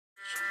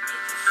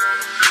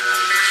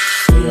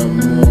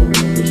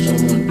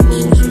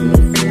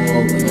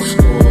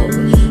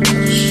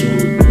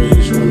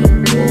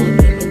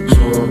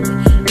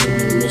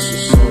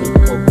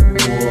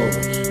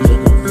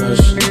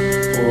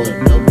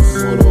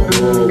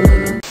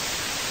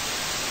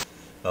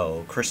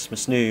Oh,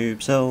 Christmas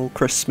noobs, oh,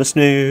 Christmas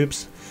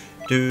noobs.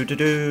 Do do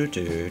do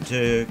do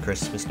do,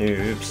 Christmas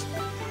noobs.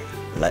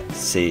 Let's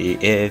see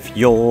if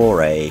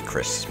you're a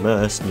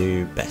Christmas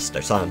noob,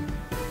 besto son.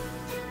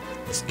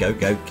 Let's go,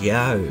 go,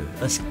 go.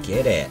 Let's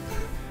get it.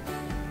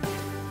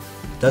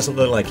 Doesn't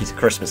look like he's a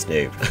Christmas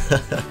noob.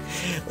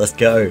 Let's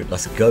go,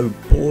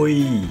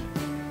 boy.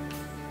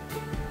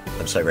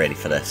 I'm so ready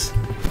for this.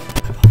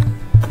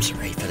 I'm so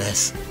ready for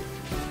this.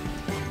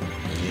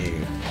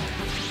 You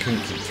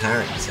kooky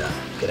character,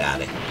 get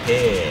out of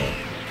here.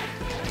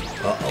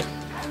 Uh-oh.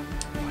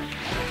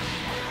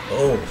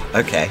 Oh,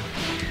 okay.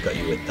 Got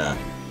you with that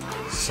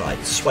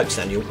side swipe,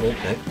 Xandiel. Oh,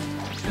 no.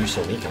 You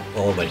saw me come.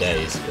 Oh, my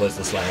days. Where's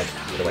the slag?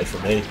 Get away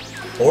from me.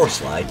 Or a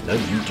slide. No,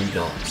 you do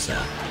not,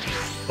 sir.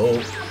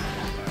 Oh.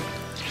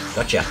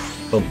 Gotcha.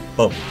 Boom,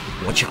 boom.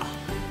 Watcha.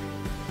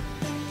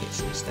 Get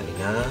some standing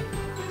there.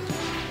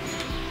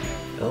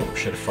 Oh,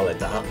 should have followed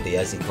that up with the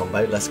Ezzy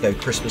combo. Let's go,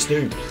 Christmas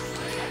noob.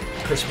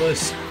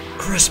 Christmas.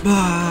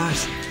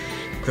 Christmas.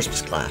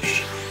 Christmas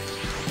clash.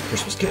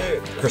 Christmas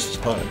kick. Christmas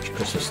punch.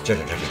 Christmas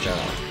ja-ja-ja-ja-ja.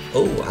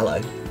 Oh, hello.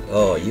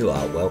 Oh, you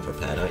are well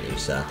prepared, aren't you,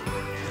 sir?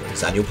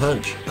 Xandiel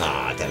punch.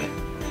 Ah, damn it.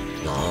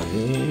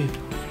 Nani.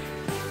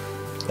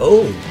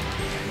 Oh,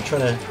 you're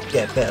trying to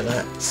get a bit of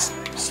that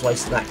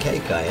slice of that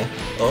cake, are you?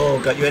 Oh,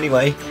 got you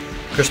anyway.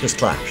 Christmas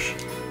clash.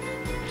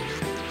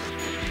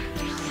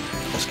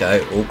 Let's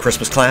go. Oh,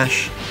 Christmas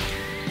clash.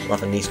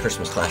 Loving these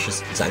Christmas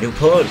clashes. Xandiel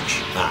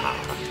punch. Ah.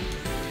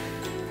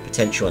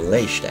 Potential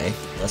unleashed, eh?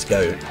 Let's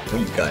go.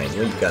 Where you going?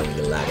 Where you going with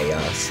your laggy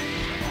ass?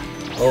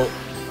 Oh.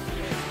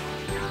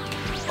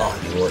 Oh,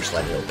 you worse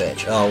like little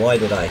bitch. Oh, why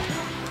did I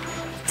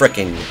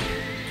fricking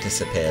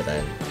disappear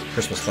then?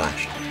 Christmas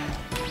clash.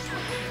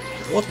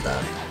 What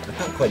the? I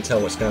can't quite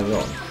tell what's going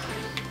on.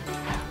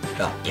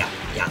 Oh, yeah,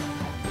 yeah.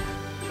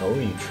 Oh,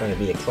 you trying to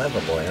be a clever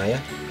boy, are you?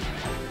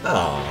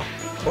 Ah,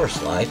 poor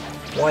slide.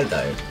 Why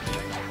though?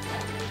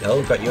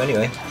 Oh, got you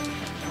anyway.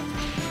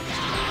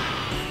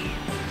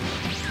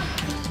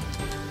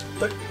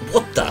 But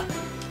what the?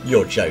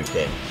 You're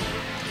joking.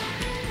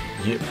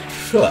 You,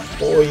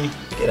 boy,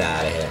 get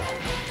out of here.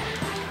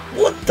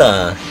 What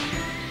the?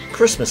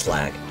 Christmas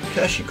lag.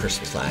 Curse you,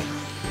 Christmas lag.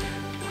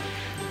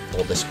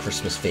 All this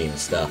Christmas themed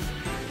stuff.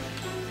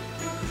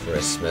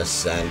 Christmas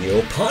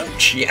Xandiel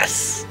punch.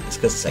 Yes. It's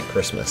because it said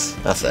Christmas.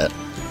 That's it.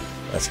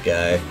 Let's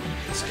go.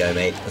 Let's go,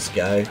 mate. Let's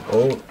go.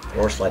 Oh,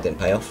 or slide didn't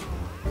pay off.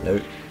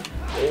 Nope.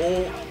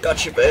 Oh,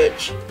 gotcha,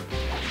 bitch.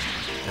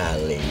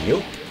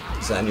 Alley-oop.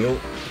 Xandiel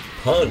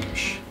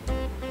punch.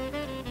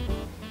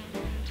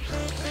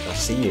 I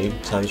see you.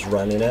 Time's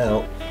running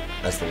out.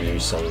 As the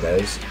Muse song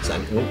goes.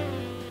 Xandiel.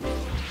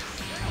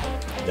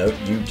 No,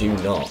 you do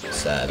not,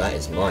 sir. That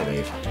is my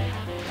move.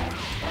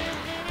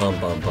 Bum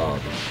bum bum.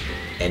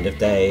 End of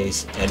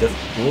days. End of.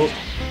 Whoop.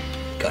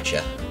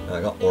 Gotcha. I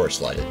got aura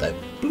slided though.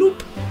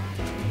 Bloop.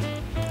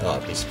 Oh,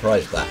 I'd be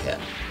surprised if that hit.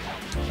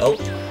 Oh,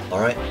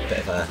 alright. Bit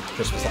of a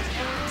Christmas light.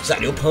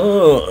 Xandiel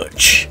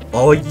punch!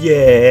 Oh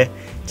yeah!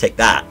 Take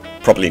that.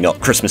 Probably not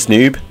Christmas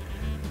noob.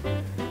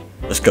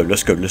 Let's go,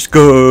 let's go, let's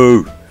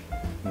go!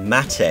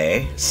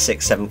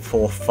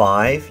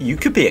 Mate6745. You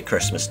could be a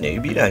Christmas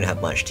noob. You don't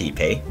have much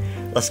TP.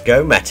 Let's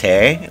go,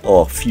 Mate.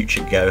 Or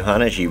future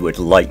Gohan, as you would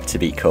like to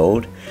be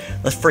called.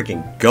 Let's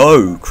freaking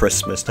go!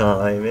 Christmas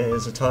time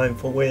is a time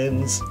for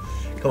wins.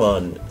 Come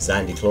on,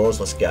 Xandy Claus,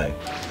 let's go.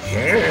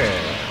 Yeah,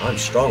 I'm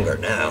stronger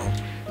now.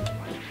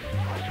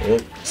 Oh,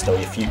 still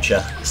your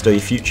future. Still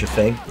your future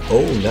thing.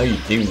 Oh, no you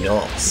do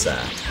not, sir.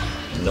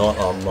 Not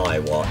on my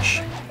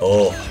watch.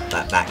 Oh,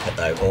 that back hit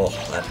though. Oh,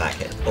 that back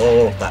hit.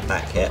 Oh, that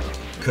back hit.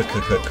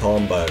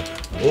 Combo.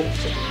 Oh.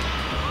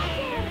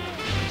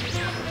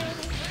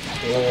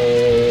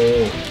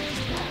 Oh.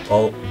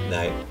 Oh,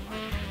 no.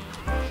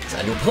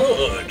 Xandiel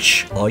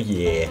punch! Oh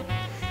yeah.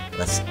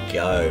 Let's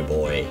go,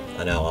 boy.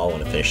 I know, I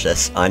want to finish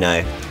this. I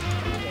know.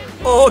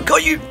 Oh,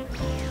 got you!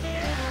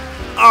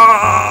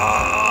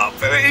 Ah,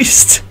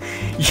 boost!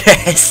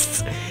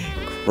 Yes!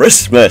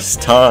 Christmas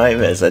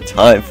time is a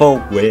time for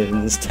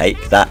wins.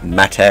 Take that,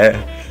 matter.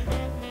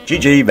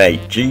 GG,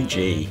 mate.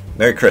 GG.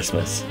 Merry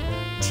Christmas.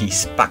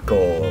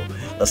 T-Spackle.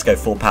 Let's go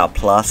full power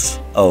plus.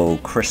 Oh,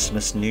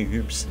 Christmas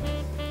noobs.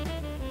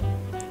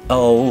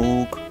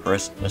 Oh,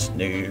 Christmas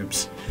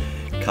noobs.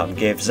 Come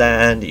give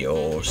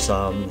Xandiel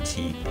some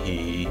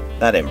TP.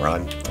 That didn't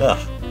rhyme. Ugh.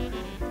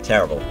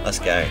 Terrible. Let's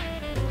go.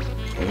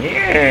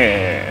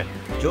 Yeah!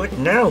 Do it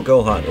now,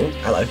 Gohan. Oh,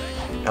 hello.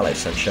 Hello,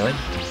 sunshine.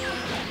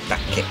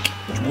 Back kick.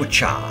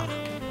 Woocha.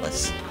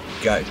 Let's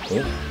go.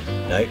 Oh,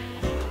 no.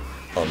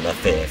 On the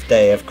 5th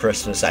day of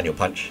Christmas, Xandiel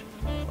punch.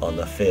 On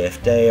the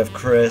 5th day of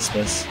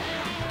Christmas,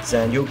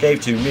 Xandiel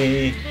gave to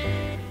me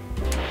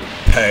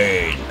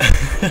pain.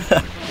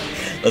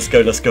 Let's go,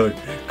 let's go.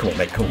 Come on,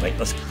 mate,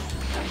 let's go.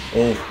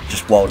 Oh,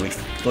 just wildly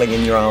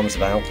flinging your arms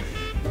about.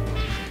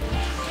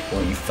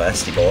 Oh, you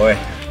thirsty boy.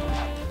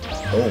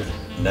 Oh,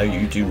 no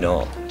you do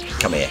not.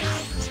 Come here.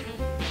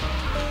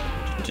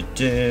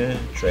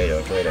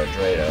 Trader, trader,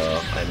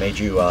 trader. I made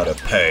you out of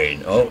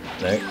pain. Oh,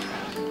 no.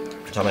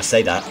 Every time I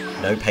say that,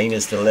 no pain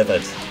is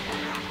delivered.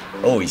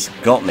 Oh, he's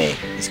got me.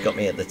 He's got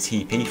me at the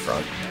TP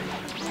front.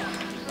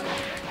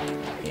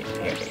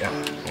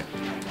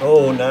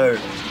 Oh, no.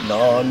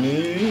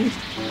 Nani?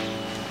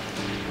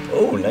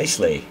 Oh,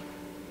 nicely.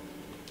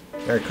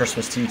 Merry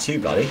Christmas to you too,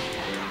 buddy.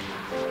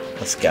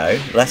 Let's go.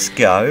 Let's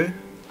go.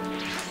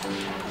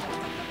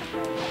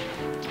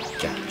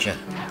 Ja.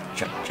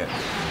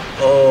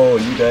 Oh,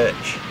 you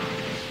bitch.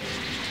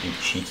 You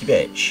cheeky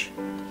bitch.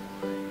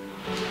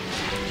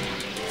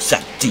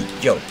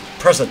 Xandiel,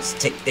 presents,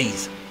 take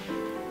these.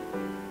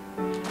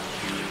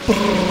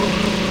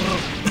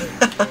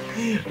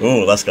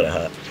 Oh, that's gonna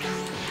hurt.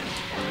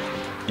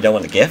 You don't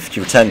want the gift?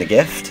 You return the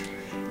gift?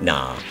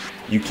 Nah,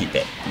 you keep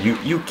it.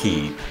 You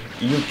keep.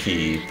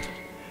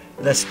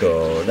 Let's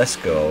go.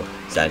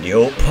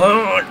 Xandiel,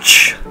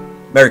 punch!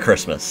 Merry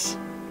Christmas.